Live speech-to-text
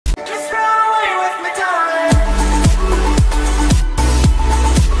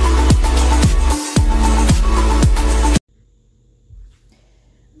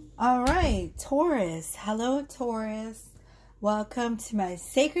Taurus. Hello, Taurus. Welcome to my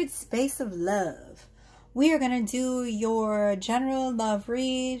sacred space of love. We are going to do your general love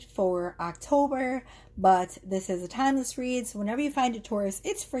read for October, but this is a timeless read, so whenever you find it, Taurus,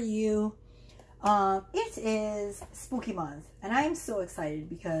 it's for you. It is spooky month, and I am so excited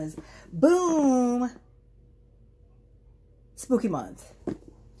because, boom, spooky month.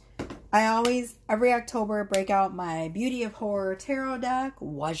 I always, every October, break out my Beauty of Horror tarot deck,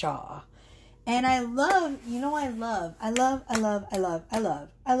 Waja. And I love, I love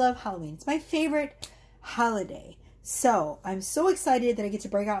Halloween. It's my favorite holiday. So, I'm so excited that I get to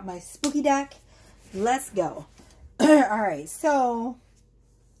break out my spooky deck. Let's go. Alright, so,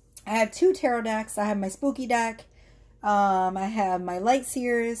 I have two tarot decks. I have my spooky deck. I have my Light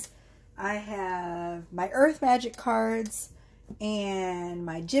Seers. I have my Earth Magic cards. And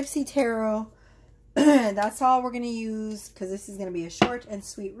my Gypsy Tarot. That's all we're going to use because this is going to be a short and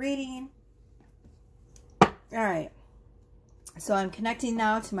sweet reading. Alright, so I'm connecting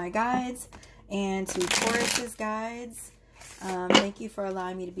now to my guides and to Taurus's guides. Thank you for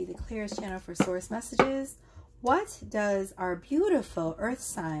allowing me to be the clearest channel for source messages. What does our beautiful earth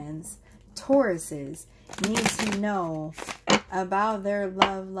signs, Tauruses, need to know about their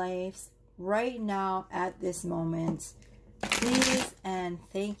love lives right now at this moment? Please and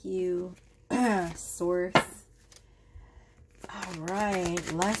thank you, source.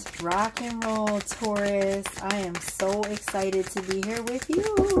 Alright, let's rock and roll, Taurus. I am so excited to be here with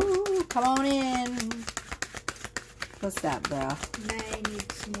you. Come on in. What's that, bruh? I need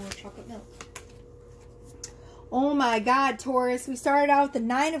some more chocolate milk. Oh my God, Taurus. We started out with the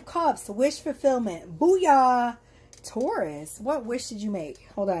 9 of Cups. Wish fulfillment. Booyah. Taurus, what wish did you make?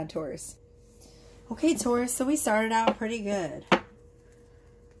 Hold on, Taurus. Okay, Taurus, so we started out pretty good.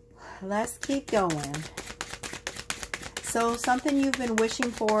 Let's keep going. So something you've been wishing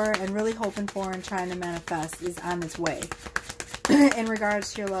for and really hoping for and trying to manifest is on its way in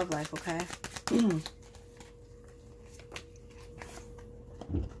regards to your love life, okay?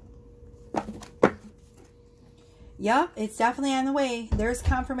 Yep, it's definitely on the way. There's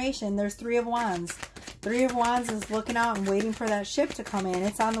confirmation. There's 3 of Wands. 3 of Wands is looking out and waiting for that ship to come in.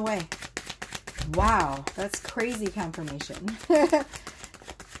 It's on the way. Wow, that's crazy confirmation.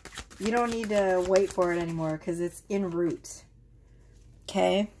 You don't need to wait for it anymore because it's en route.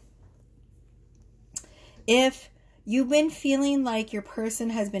 Okay? If you've been feeling like your person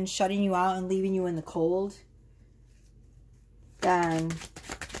has been shutting you out and leaving you in the cold, then,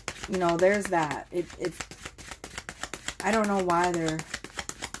 there's that. I don't know why they're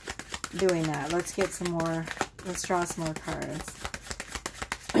doing that. Let's get some more. Let's draw some more cards.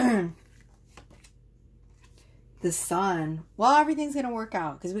 The Sun. Well, everything's going to work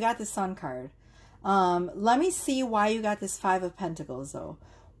out because we got the Sun card. Let me see why you got this 5 of Pentacles, though.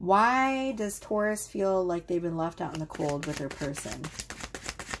 Why does Taurus feel like they've been left out in the cold with their person?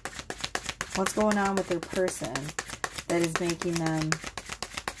 What's going on with their person that is making them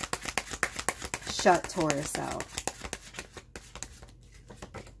shut Taurus out?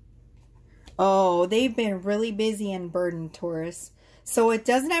 Oh, they've been really busy and burdened, Taurus. So it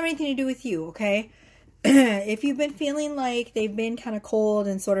doesn't have anything to do with you, okay? If you've been feeling like they've been kind of cold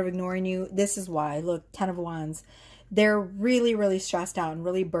and sort of ignoring you, this is why. Look, 10 of Wands. They're really, really stressed out and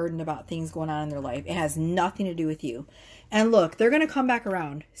really burdened about things going on in their life. It has nothing to do with you. And look, they're going to come back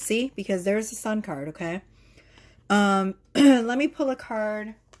around. See? Because there's the Sun card, okay? Let me pull a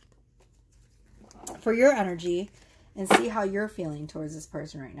card for your energy and see how you're feeling towards this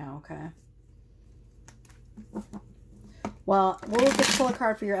person right now, okay? Well, we'll just pull a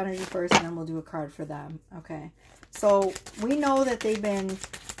card for your energy first, and then we'll do a card for them. Okay. So we know that they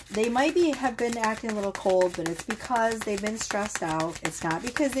might have been acting a little cold, but it's because they've been stressed out. It's not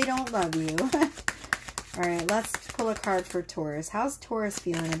because they don't love you. All right, let's pull a card for Taurus. How's Taurus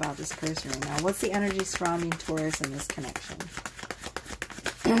feeling about this person right now? What's the energy surrounding Taurus in this connection?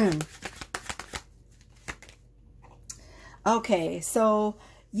 Okay, so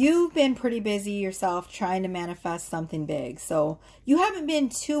you've been pretty busy yourself trying to manifest something big. So you haven't been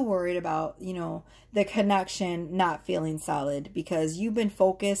too worried about, the connection not feeling solid because you've been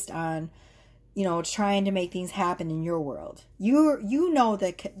focused on, trying to make things happen in your world. You know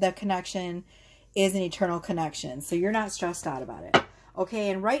that the connection is an eternal connection. So you're not stressed out about it. Okay,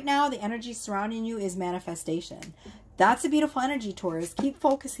 and right now the energy surrounding you is manifestation. That's a beautiful energy, Taurus. Keep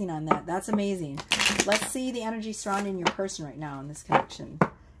focusing on that. That's amazing. Let's see the energy surrounding your person right now in this connection.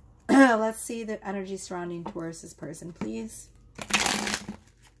 Let's see the energy surrounding Taurus's person, please.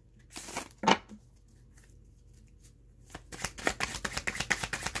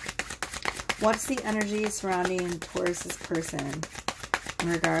 What's the energy surrounding Taurus's person? in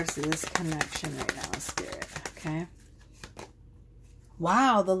regards to this connection right now, Spirit. Okay.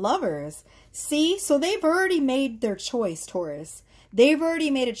 Wow, the Lovers. See, so they've already made their choice, Taurus. They've already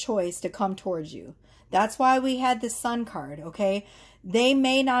made a choice to come towards you. That's why we had the Sun card, okay? They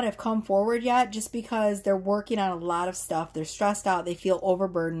may not have come forward yet just because they're working on a lot of stuff. They're stressed out. They feel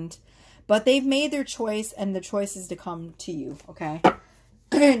overburdened. But they've made their choice, and the choice is to come to you, okay?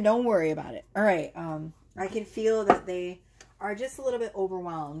 Don't worry about it. All right. I can feel that they are just a little bit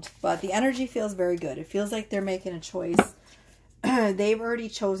overwhelmed, but the energy feels very good. It feels like they're making a choice. They've already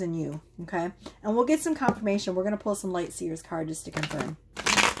chosen you, okay? And we'll get some confirmation. We're going to pull some Light Seers card just to confirm.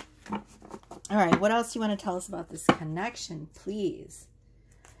 All right, what else do you want to tell us about this connection, please?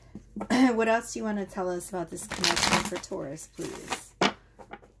 What else do you want to tell us about this connection for Taurus, please?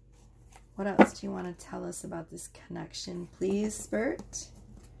 What else do you want to tell us about this connection, please, Spirit?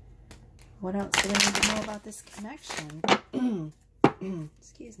 What else do we need to know about this connection?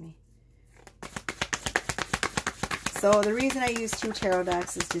 Excuse me. So the reason I use 2 tarot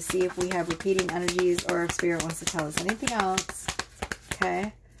decks is to see if we have repeating energies or if Spirit wants to tell us anything else.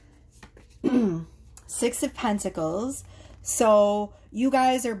 Okay. 6 of Pentacles. So you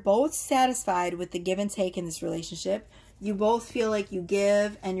guys are both satisfied with the give and take in this relationship. You both feel like you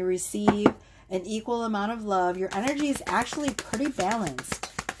give and you receive an equal amount of love. Your energy is actually pretty balanced.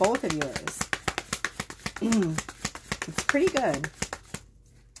 Both of yours. It's pretty good.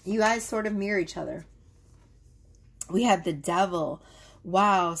 You guys sort of mirror each other. We have the Devil.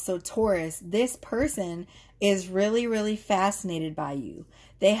 Wow. So Taurus, this person is really, really fascinated by you.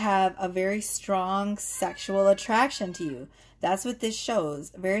 They have a very strong sexual attraction to you. That's what this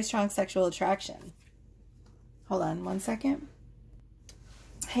shows. A very strong sexual attraction. Hold on one second.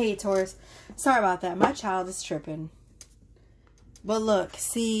 Hey, Taurus. Sorry about that. My child is tripping. But look,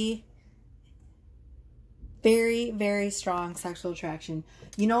 see, very, very strong sexual attraction.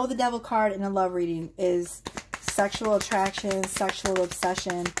 You know, the Devil card in a love reading is sexual attraction, sexual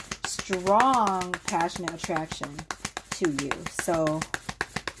obsession, strong, passionate attraction to you. So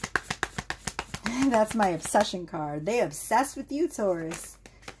that's my obsession card. They obsessed with you, Taurus.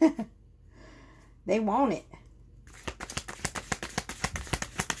 They want it.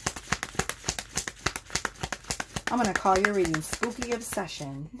 I'm going to call your reading Spooky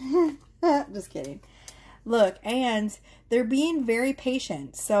Obsession. Just kidding. Look, and they're being very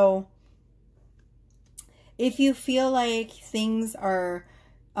patient. So if you feel like things are,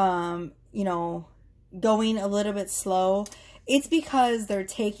 you know, going a little bit slow, it's because they're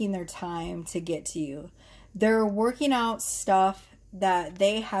taking their time to get to you. They're working out stuff that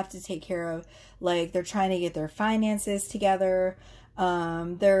they have to take care of. Like they're trying to get their finances together.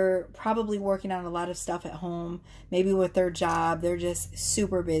 They're probably working on a lot of stuff at home, maybe with their job. They're just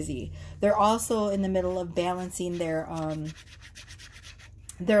super busy. They're also in the middle of balancing their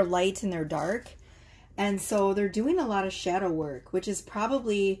light and their dark. And so they're doing a lot of shadow work, which is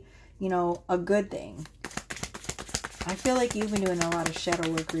probably, you know, a good thing. I feel like you've been doing a lot of shadow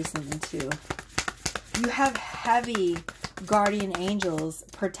work recently too. You have heavy guardian angels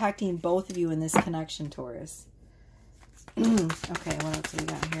protecting both of you in this connection, Taurus. Okay, what else do we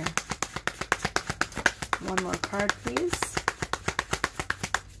got here? One more card, please.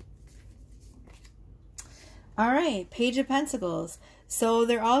 All right, Page of Pentacles. So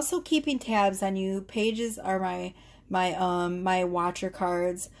they're also keeping tabs on you. Pages are my watcher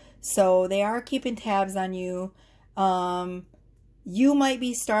cards. So they are keeping tabs on you. You might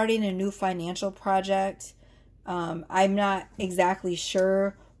be starting a new financial project. I'm not exactly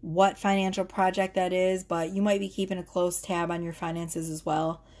sure what financial project that is, but you might be keeping a close tab on your finances as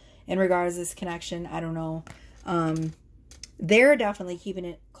well in regards to this connection. I don't know. They're definitely keeping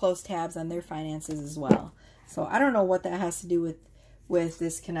it close tabs on their finances as well. So I don't know what that has to do with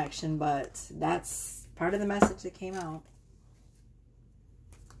this connection, but that's part of the message that came out.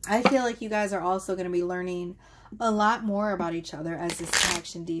 I feel like you guys are also going to be learning a lot more about each other as this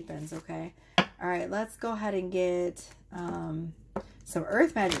connection deepens, okay? All right, let's go ahead and get some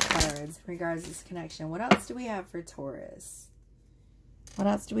Earth Magic cards in regards to this connection. What else do we have for Taurus? What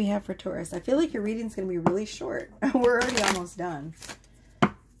else do we have for Taurus? I feel like your reading's going to be really short. We're already almost done.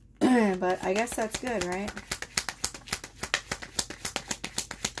 But I guess that's good, right?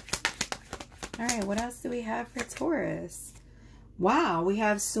 All right, what else do we have for Taurus? Wow, we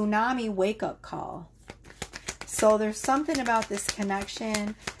have Tsunami Wake Up Call. So there's something about this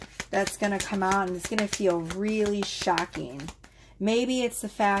connection that's going to come out and it's going to feel really shocking. Maybe it's the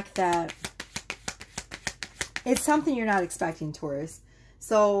fact that it's something you're not expecting, Taurus.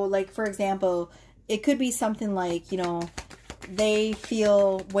 So, like, for example, it could be something like, you know, they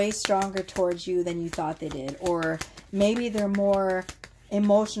feel way stronger towards you than you thought they did. Or maybe they're more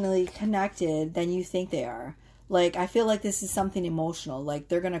emotionally connected than you think they are. Like, I feel like this is something emotional. Like,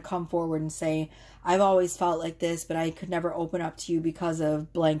 they're going to come forward and say, I've always felt like this, but I could never open up to you because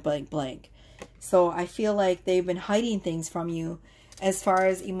of blank, blank, blank. So I feel like they've been hiding things from you as far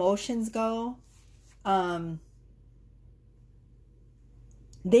as emotions go.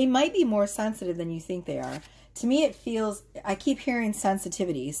 They might be more sensitive than you think they are. To me, it feels, I keep hearing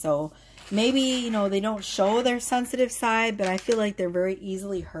sensitivity. So maybe, you know, they don't show their sensitive side, but I feel like they're very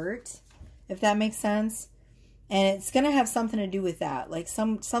easily hurt, if that makes sense. And it's going to have something to do with that, like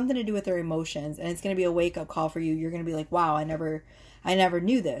something to do with their emotions. And it's going to be a wake-up call for you. You're going to be like, wow, I never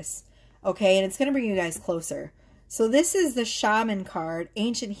knew this. Okay, and it's going to bring you guys closer. So this is the Shaman card,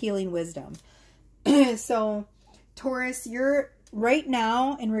 Ancient Healing Wisdom. So, Taurus, you're right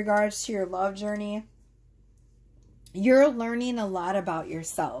now, in regards to your love journey, you're learning a lot about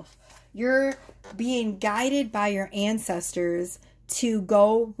yourself. You're being guided by your ancestors to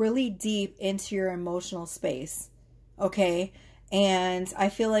go really deep into your emotional space. Okay? And I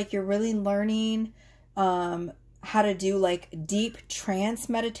feel like you're really learning how to do like deep trance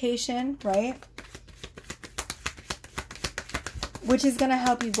meditation, right? Which is going to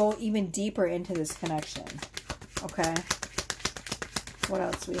help you go even deeper into this connection. Okay? What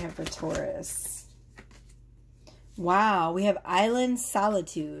else do we have for Taurus? Wow, we have Island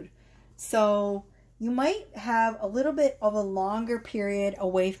Solitude. So you might have a little bit of a longer period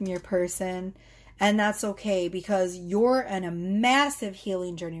away from your person, and that's okay because you're on a massive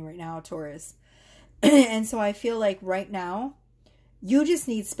healing journey right now, Taurus. And so I feel like right now, you just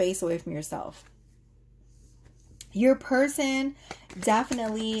need space away from yourself. Your person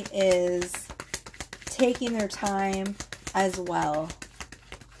definitely is taking their time as well.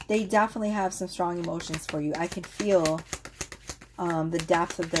 They definitely have some strong emotions for you. I can feel the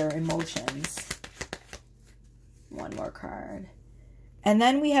depth of their emotions. One more card. And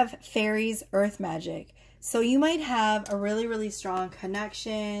then we have Fairies, Earth Magic. So you might have a really, really strong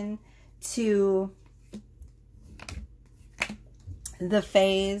connection to the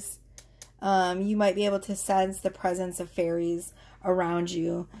fays. You might be able to sense the presence of fairies around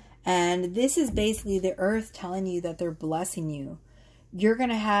you. And this is basically the earth telling you that they're blessing you. You're going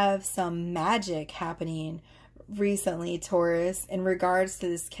to have some magic happening recently, Taurus, in regards to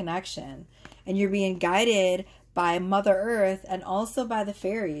this connection. And you're being guided by Mother Earth and also by the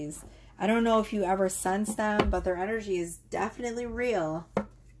fairies. I don't know if you ever sense them, but their energy is definitely real.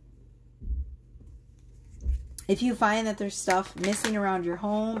 If you find that there's stuff missing around your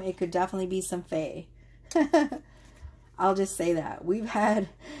home, it could definitely be some fae. I'll just say that. We've had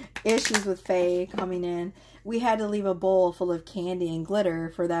issues with fae coming in. We had to leave a bowl full of candy and glitter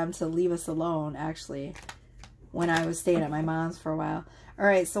for them to leave us alone, actually, when I was staying at my mom's for a while. All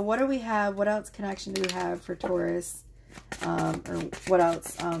right, so what do we have? What else connection do we have for Taurus? Or what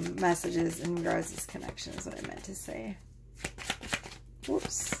else messages in regards to this connection is what I meant to say.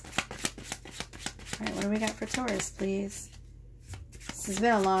 Whoops. All right, what do we got for Taurus, please? This has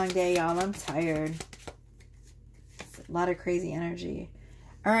been a long day, y'all. I'm tired. It's a lot of crazy energy.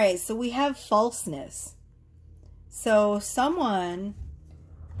 All right, so we have falseness. So someone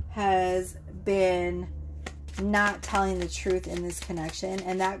has been not telling the truth in this connection.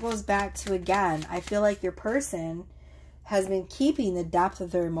 And that goes back to, again, I feel like your person has been keeping the depth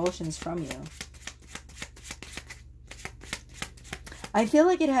of their emotions from you. I feel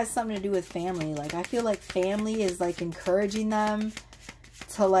like it has something to do with family. Like, I feel like family is like encouraging them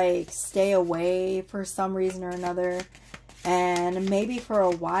to like stay away for some reason or another. And maybe for a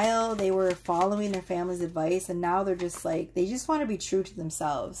while they were following their family's advice, and now they're just like, they just want to be true to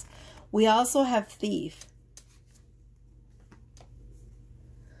themselves. We also have Thief.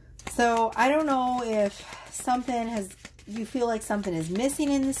 So I don't know if something has, you feel like something is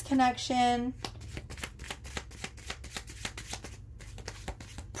missing in this connection.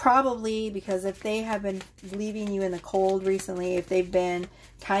 Probably because if they have been leaving you in the cold recently, if they've been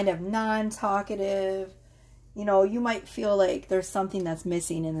kind of non-talkative, you know, you might feel like there's something that's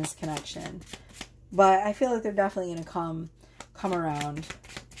missing in this connection. But I feel like they're definitely going to come around.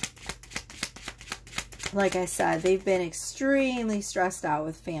 Like I said, they've been extremely stressed out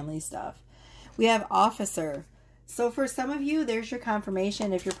with family stuff. We have Officer. So for some of you, there's your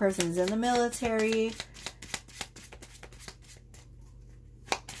confirmation if your person's in the military.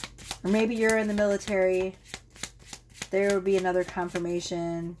 Or maybe you're in the military. There would be another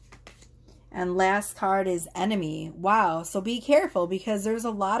confirmation. And last card is Enemy. Wow. So be careful, because there's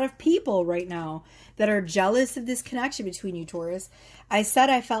a lot of people right now that are jealous of this connection between you, Taurus. I said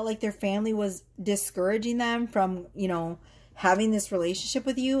I felt like their family was discouraging them from, you know, having this relationship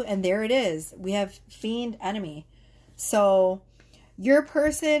with you. And there it is. We have Fiend, Enemy. So Your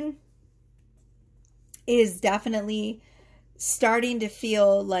person is definitely starting to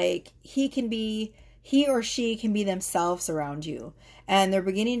feel like he or she can be themselves around you. And they're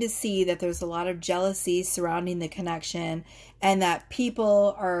beginning to see that there's a lot of jealousy surrounding the connection, and that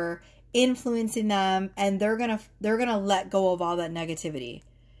people are influencing them, and they're going to let go of all that negativity.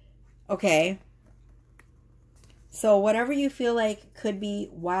 Okay? So whatever you feel like could be,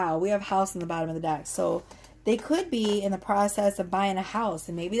 wow, we have house on the bottom of the deck. So they could be in the process of buying a house,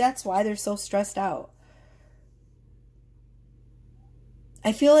 and maybe that's why they're so stressed out.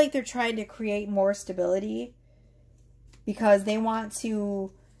 I feel like they're trying to create more stability because they want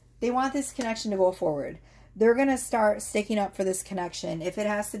this connection to go forward. They're going to start sticking up for this connection. If it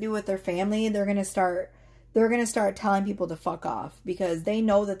has to do with their family, they're going to start telling people to fuck off because they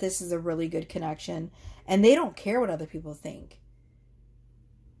know that this is a really good connection and they don't care what other people think.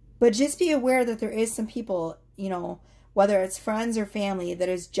 But just be aware that there is some people, you know, whether it's friends or family, that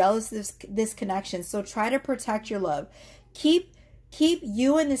is jealous of this connection. So try to protect your love. Keep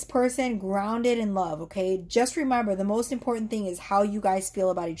you and this person grounded in love, okay? Just remember, the most important thing is how you guys feel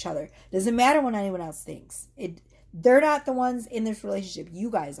about each other. Doesn't matter what anyone else thinks. They're not the ones in this relationship. You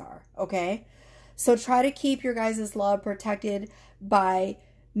guys are, okay? So try to keep your guys' love protected by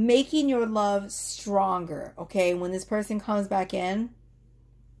making your love stronger, okay? When this person comes back in,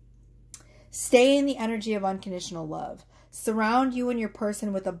 stay in the energy of unconditional love. Surround you and your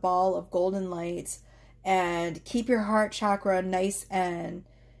person with a ball of golden light, and keep your heart chakra nice and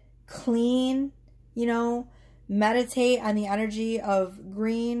clean, you know. Meditate on the energy of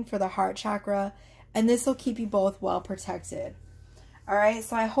green for the heart chakra, and this will keep you both well protected. All right,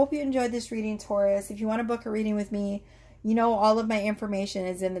 so I hope you enjoyed this reading, Taurus. If you want to book a reading with me, you know all of my information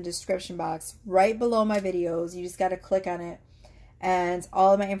is in the description box right below my videos. You just got to click on it, and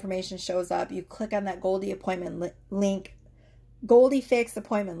all of my information shows up. You click on that Goldie appointment link, Goldie Fix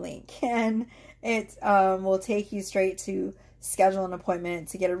appointment link, and it will take you straight to schedule an appointment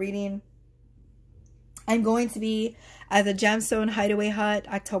to get a reading. I'm going to be at the Gemstone Hideaway Hut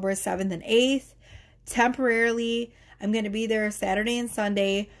October 7th and 8th. Temporarily, I'm going to be there Saturday and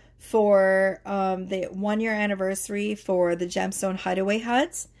Sunday for the 1-year anniversary for the Gemstone Hideaway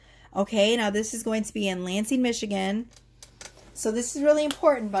Hut. Okay, now this is going to be in Lansing, Michigan. So this is really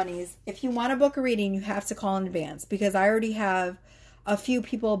important, bunnies. If you want to book a reading, you have to call in advance because I already have a few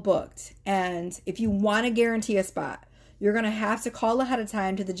people booked. And if you want to guarantee a spot, you're going to have to call ahead of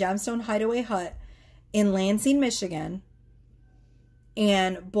time to the Gemstone Hideaway Hut in Lansing, Michigan,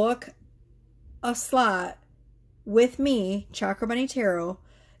 and book a slot with me, Chakra Bunny Tarot.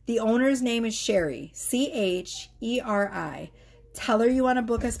 The owner's name is Sherry, C-H-E-R-I. Tell her you want to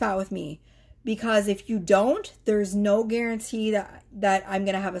book a spot with me, because if you don't, there's no guarantee that I'm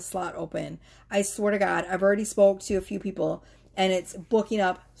going to have a slot open. I swear to God, I've already spoke to a few people, and it's booking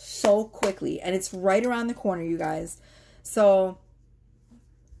up so quickly, and it's right around the corner, you guys. So,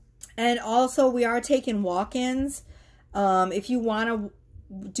 and also we are taking walk-ins. If you want to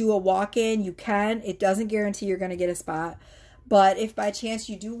do a walk-in, you can. It doesn't guarantee you're going to get a spot. But if by chance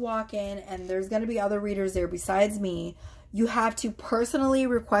you do walk in and there's going to be other readers there besides me, you have to personally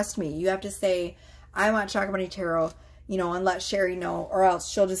request me. You have to say, I want Chakra Bunny Tarot, you know, and let Sherry know, or else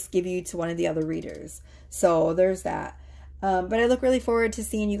she'll just give you to one of the other readers. So there's that. But I look really forward to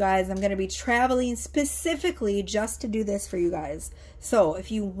seeing you guys. I'm going to be traveling specifically just to do this for you guys. So if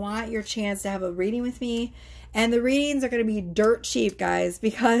you want your chance to have a reading with me, and the readings are going to be dirt cheap, guys,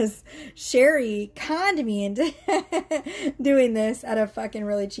 because Sherry conned me into doing this at a fucking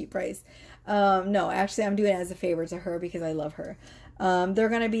really cheap price. No, actually, I'm doing it as a favor to her because I love her. They're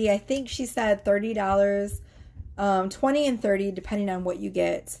going to be, I think she said $30, $20 and $30, depending on what you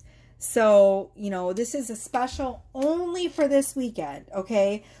get. So, you know, this is a special only for this weekend,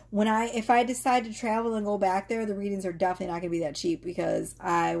 okay? If I decide to travel and go back there, the readings are definitely not going to be that cheap because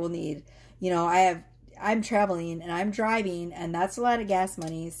I will need, you know, I'm traveling and I'm driving, and that's a lot of gas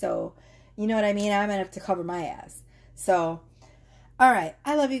money. So, you know what I mean? I'm going to have to cover my ass. So, all right.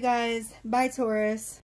 I love you guys. Bye, Taurus.